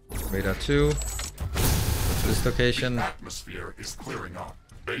 Radar 2. Go to this location. The atmosphere is clearing up.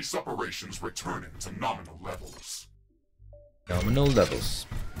 Base operations returning to nominal levels. Nominal levels.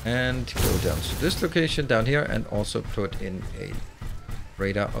 And go down to this location down here and also put in a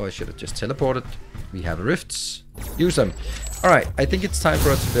radar. Oh, I should have just teleported. We have rifts. Use them. Alright, I think it's time for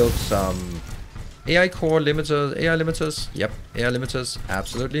us to build some AI core limiters. AI limiters. Yep, AI limiters.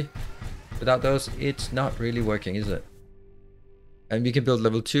 Absolutely. Without those, it's not really working, is it? And we can build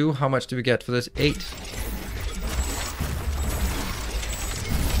level 2. How much do we get for this? 8.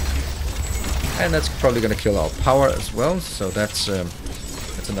 And that's probably going to kill our power as well. So that's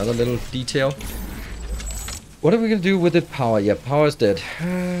another little detail. What are we going to do with the power? Yeah, power is dead.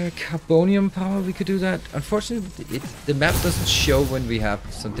 Carbonium power, we could do that. Unfortunately, the map doesn't show when we have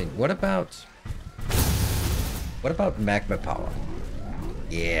something. What about magma power?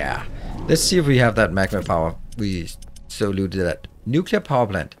 Yeah. Let's see if we have that magma power. We so looted that. Nuclear power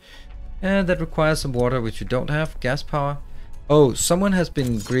plant. And that requires some water, which we don't have. Gas power. Oh, someone has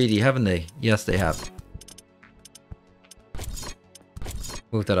been greedy, haven't they? Yes, they have.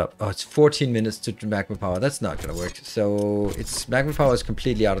 Move that up. Oh, it's 14 minutes to magma power. That's not gonna work. So it's magma power is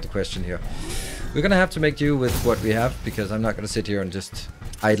completely out of the question here. We're gonna have to make do with what we have, because I'm not gonna sit here and just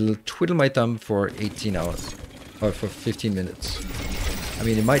idle, twiddle my thumb for 18 hours. Or for 15 minutes. I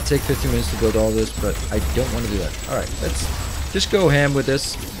mean, it might take 15 minutes to build all this, but I don't want to do that. Alright, let's just go ham with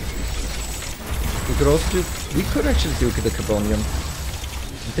this. We could also do... We could actually do the carbonium.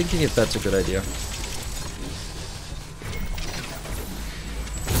 I'm thinking if that's a good idea.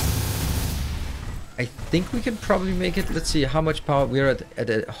 I think we can probably make it. Let's see how much power we're at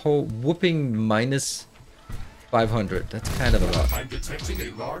a whole whooping minus 500. That's kind of a lot. I'm detecting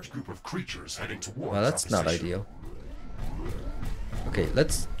a large group of creatures heading towards. Well, that's not ideal. Okay,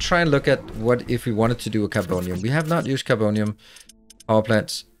 let's try and look at what if we wanted to do a carbonium. We have not used carbonium power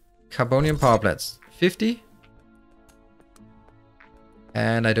plants. Carbonium power plants 50.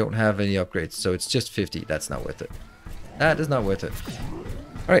 And I don't have any upgrades, so it's just 50. That's not worth it. That is not worth it.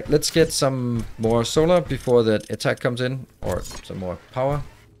 Alright, let's get some more solar before that attack comes in, or some more power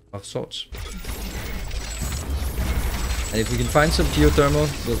of sorts. And if we can find some geothermal,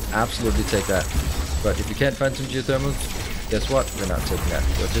 we'll absolutely take that. But if you can't find some geothermal, guess what? We're not taking that.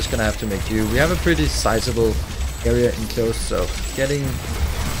 We're just gonna have to make do. We have a pretty sizable area enclosed, so getting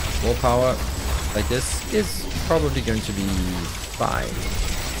more power like this is probably going to be fine.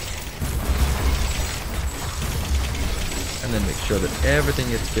 And then make sure that everything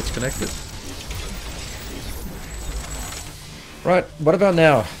gets connected. Right, what about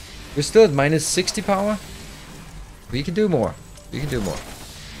now? We're still at minus 60 power. We can do more. We can do more.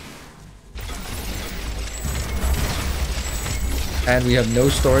 And we have no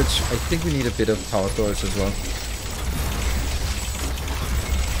storage. I think we need a bit of power storage as well.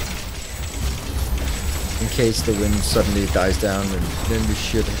 In case the wind suddenly dies down, and then we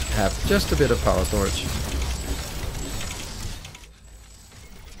should have just a bit of power storage.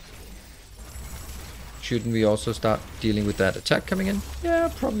 Shouldn't we also start dealing with that attack coming in?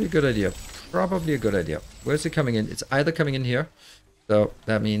 Yeah, probably a good idea. Probably a good idea. Where's it coming in? It's either coming in here. So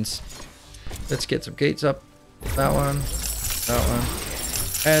that means let's get some gates up. That one. That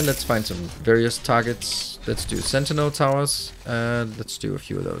one. And let's find some various targets. Let's do sentinel towers. Let's do a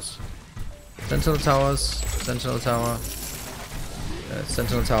few of those. Sentinel towers. Sentinel tower.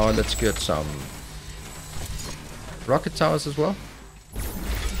 Sentinel tower. Let's get some rocket towers as well.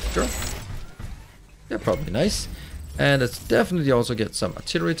 Sure. They're probably nice. And let's definitely also get some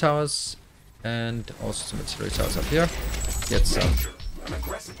artillery towers. And also some artillery towers up here. Get some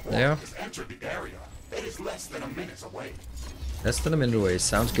there. It is less than a minute away. Less than a minute away.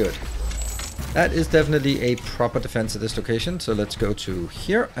 Sounds good. That is definitely a proper defense at this location. So let's go to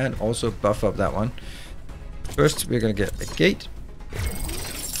here and also buff up that one. First, we're going to get a gate.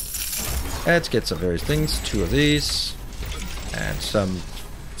 Let's get some various things. 2 of these. And some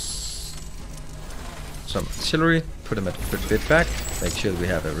artillery. Put them a bit back. Make sure we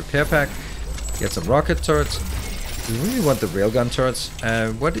have a repair pack. Get some rocket turrets. We really want the railgun turrets.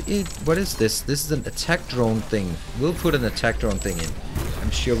 What is this? This is an attack drone thing. We'll put an attack drone thing in. I'm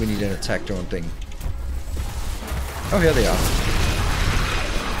sure we need an attack drone thing. Oh, here they are.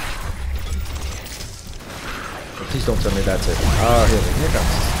 Oh, please don't tell me that's it. Oh, here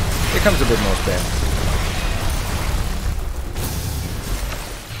comes. Here comes a bit more spam.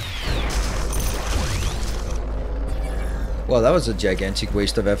 Well, that was a gigantic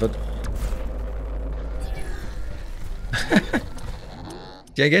waste of effort.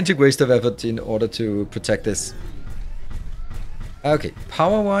 Gigantic waste of effort in order to protect this. Okay,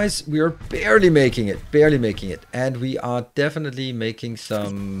 power-wise, we are barely making it. Barely making it. And we are definitely making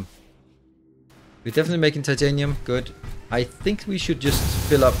some... We're definitely making titanium. Good. I think we should just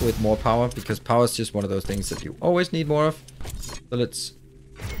fill up with more power, because power is just one of those things that you always need more of. So let's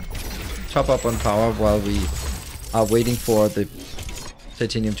top up on power while we are waiting for the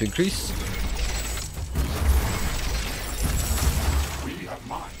titanium to increase.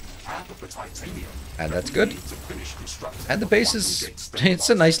 And that's good. And the base is... It's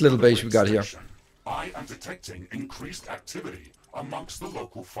a nice little base we got here. I am detecting increased activity amongst the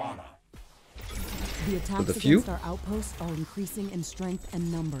local fauna. The attacks against our outposts are increasing in strength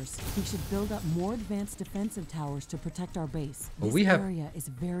and numbers. We should build up more advanced defensive towers to protect our base. This area is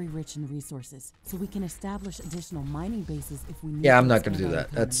very rich in resources, so we can establish additional mining bases if we need. Yeah, I'm not going to do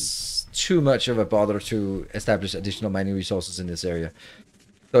that. That's too much of a bother to establish additional mining resources in this area.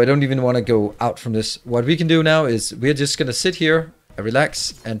 So I don't even want to go out from this. What we can do now is we're just going to sit here,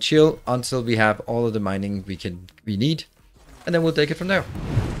 relax, and chill until we have all of the mining we need. And then we'll take it from there.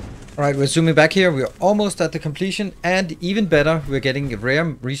 Alright, we're zooming back here. We're almost at the completion. And even better, we're getting rare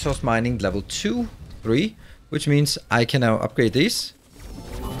resource mining level 2, 3. Which means I can now upgrade these.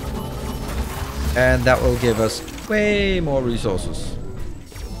 And that will give us way more resources.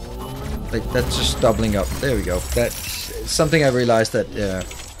 Like, that's just doubling up. There we go. That's something I realized that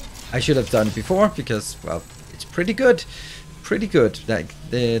I should have done before, because, well, it's pretty good. Pretty good.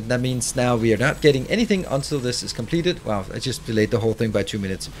 That means now we are not getting anything until this is completed. Wow, I just delayed the whole thing by 2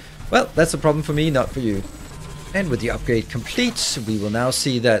 minutes. Well, that's a problem for me, not for you. And with the upgrade complete, we will now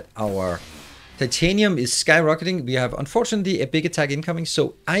see that our titanium is skyrocketing. We have, unfortunately, a big attack incoming.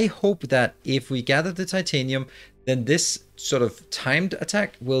 So I hope that if we gather the titanium, then this sort of timed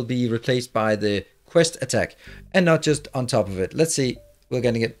attack will be replaced by the quest attack. And not just on top of it. Let's see. We're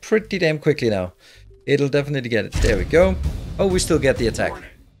getting it pretty damn quickly now. It'll definitely get it. There we go. Oh, we still get the attack.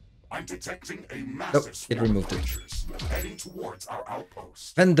 I'm detecting a massive Nope, it removed it. heading towards our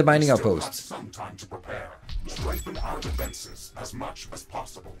outpost. And the mining We still outpost. have some time to prepare. Strengthen our defenses as much as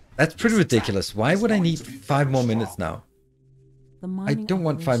possible. That's pretty ridiculous. Why would I need 5 more minutes now? The mining don't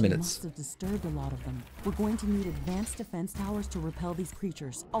want 5 operation minutes. must have disturbed a lot of them. We're going to need advanced defense towers to repel these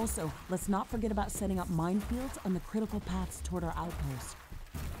creatures. Also, let's not forget about setting up minefields on the critical paths toward our outpost.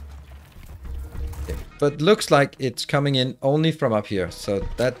 But looks like it's coming in only from up here. So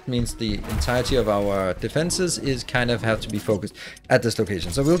that means the entirety of our defenses is kind of have to be focused at this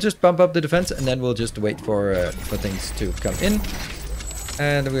location. So we'll just bump up the defense and then we'll just wait for things to come in.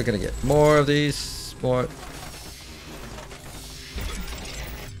 And we're gonna get more of these. More.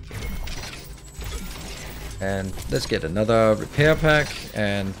 And let's get another repair pack.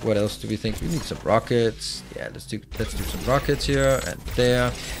 And what else do we think? We need some rockets. Yeah, let's do some rockets here and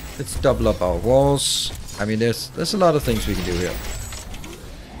there. Let's double up our walls. I mean, there's a lot of things we can do here.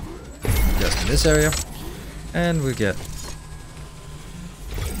 Just in this area. And we get...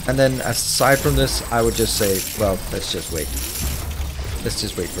 And then aside from this, I would just say, well, let's just wait. Let's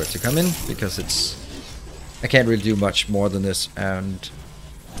just wait for it to come in, because it's... I can't really do much more than this, and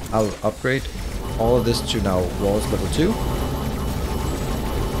I'll upgrade all of this to now walls level 2.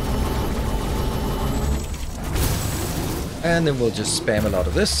 And then we'll just spam a lot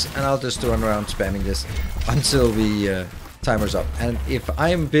of this, and I'll just run around spamming this until we timer's up. And if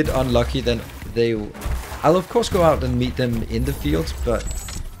I'm a bit unlucky, then I'll of course go out and meet them in the field, but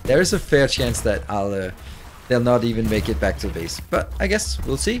there is a fair chance that they'll not even make it back to the base. But I guess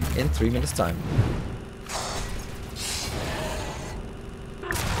we'll see in 3 minutes time.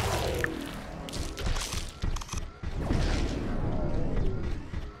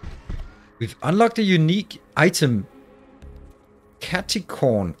 We've unlocked a unique item.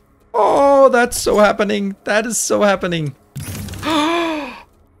 Caticorn. Oh, that's so happening. That is so happening.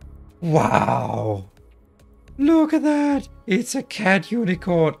 Wow. Look at that. It's a cat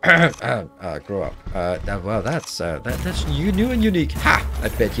unicorn. Grow up. Well, that's new and unique. Ha! I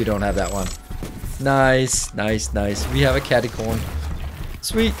bet you don't have that one. Nice, nice, nice. We have a Caticorn.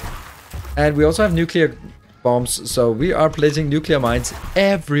 Sweet. And we also have nuclear bombs, so we are placing nuclear mines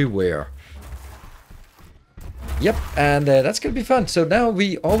everywhere. Yep, and that's gonna be fun. So now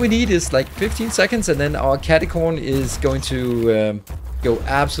all we need is like 15 seconds, and then our Caticorn is going to go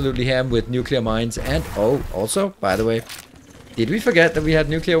absolutely ham with nuclear mines. And oh, also, by the way, did we forget that we had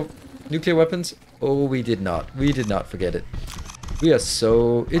nuclear weapons? Oh, we did not. We did not forget it. It's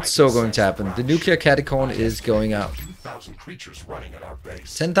so going to happen. The nuclear Caticorn is going out. 10,000 creatures running at our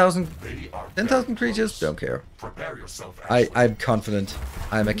base. 10,000 creatures? Don't care. Prepare yourself. I'm confident.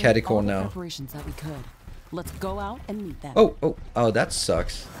 I'm a Caticorn now. Preparations that we could. Let's go out and meet them. Oh, that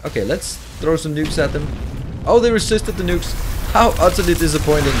sucks. Okay, let's throw some nukes at them. Oh, they resisted the nukes. How utterly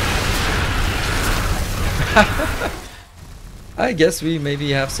disappointing. I guess we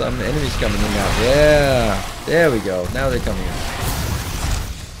maybe have some enemies coming in now. Yeah, there we go. Now they're coming in.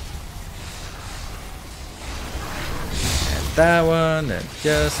 And that one, and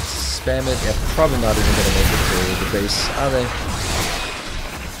just spam it. Yeah, probably not even gonna make it to the base, are they?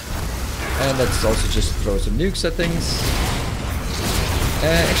 And let's also just throw some nukes at things.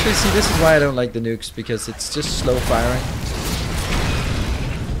 Actually, see, this is why I don't like the nukes, because it's just slow firing.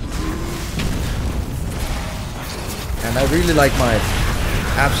 And I really like my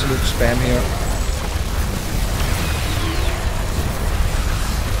absolute spam here.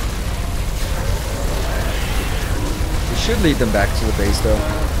 We should lead them back to the base, though.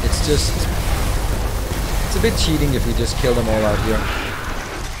 It's a bit cheating if we just kill them all out here.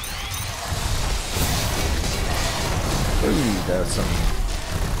 Ooh, there's some...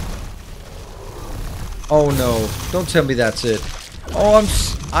 Oh no, don't tell me that's it. Oh,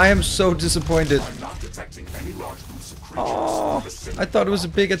 I am so disappointed. Oh, I thought it was a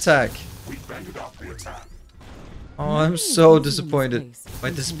big attack. Oh, I'm so disappointed.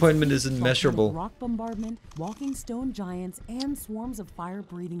 My disappointment is immeasurable. Rock bombardment, walking stone giants, and swarms of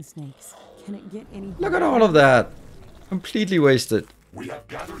fire-breathing snakes. Can it get any? Look at all of that. Completely wasted. We have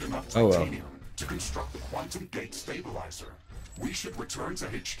gathered enough Oh well. titanium to construct the quantum gate stabilizer. We should return to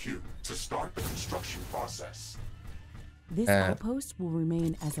HQ to start the construction process. This outpost will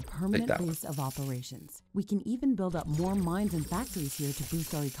remain as a permanent that one. base of operations. We can even build up more mines and factories here to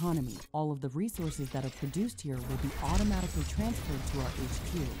boost our economy. All of the resources that are produced here will be automatically transferred to our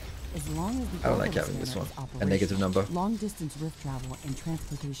HQ. As long as the I don't like orbital having this scanner one. is A operational, negative number. long-distance rift travel and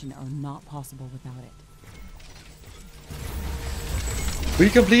transportation are not possible without it. We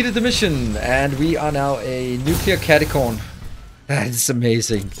completed the mission, and we are now a nuclear Caticorn. That is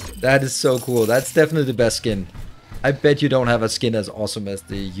amazing. That is so cool. That's definitely the best skin. I bet you don't have a skin as awesome as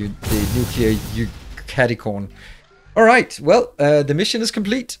the nuclear Caticorn. Alright, well, the mission is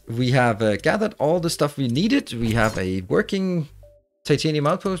complete. We have gathered all the stuff we needed. We have a working titanium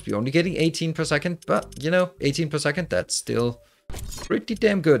outpost. We're only getting 18 per second, but, you know, 18 per second, that's still pretty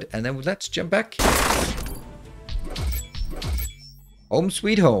damn good. And then let's jump back. Home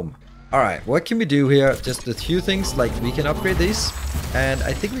sweet home. Alright, what can we do here? Just a few things, like we can upgrade these. And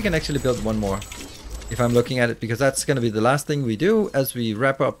I think we can actually build one more, if I'm looking at it, because that's going to be the last thing we do as we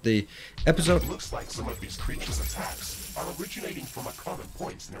wrap up the episode. It looks like some of these creatures' attacks are originating from a common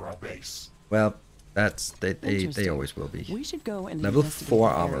point near our base. Well, that's they always will be. We should go and Level investigate 4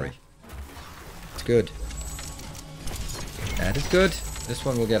 the area. armory. It's good. That is good. This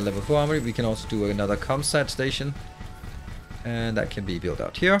one will get level 4 armory. We can also do another comsat station. And that can be built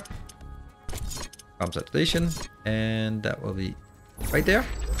out here. Comsat station. And that will be right there.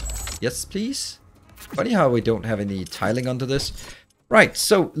 Yes, please. Funny how we don't have any tiling onto this. Right,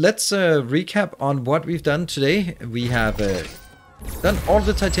 so let's recap on what we've done today. We have done all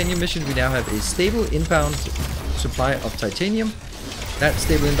the titanium missions. We now have a stable inbound supply of titanium. That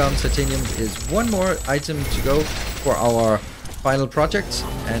stable inbound titanium is one more item to go for our final project.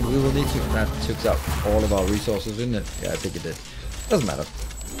 And we will need to... That took out all of our resources, didn't it? Yeah, I think it did. Doesn't matter.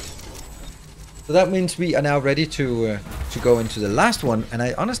 So that means we are now ready to go into the last one. And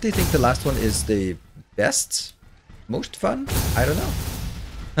I honestly think the last one is the best, most fun. I don't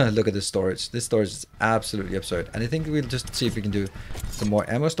know. Look at this storage. This storage is absolutely absurd. And I think we'll just see if we can do some more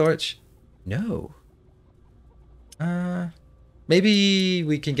ammo storage. No. Maybe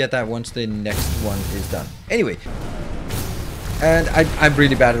we can get that once the next one is done. Anyway. And I'm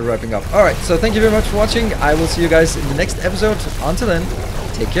really bad at wrapping up. Alright, so thank you very much for watching. I will see you guys in the next episode. Until then,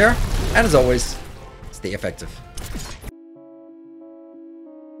 take care. And as always, stay effective.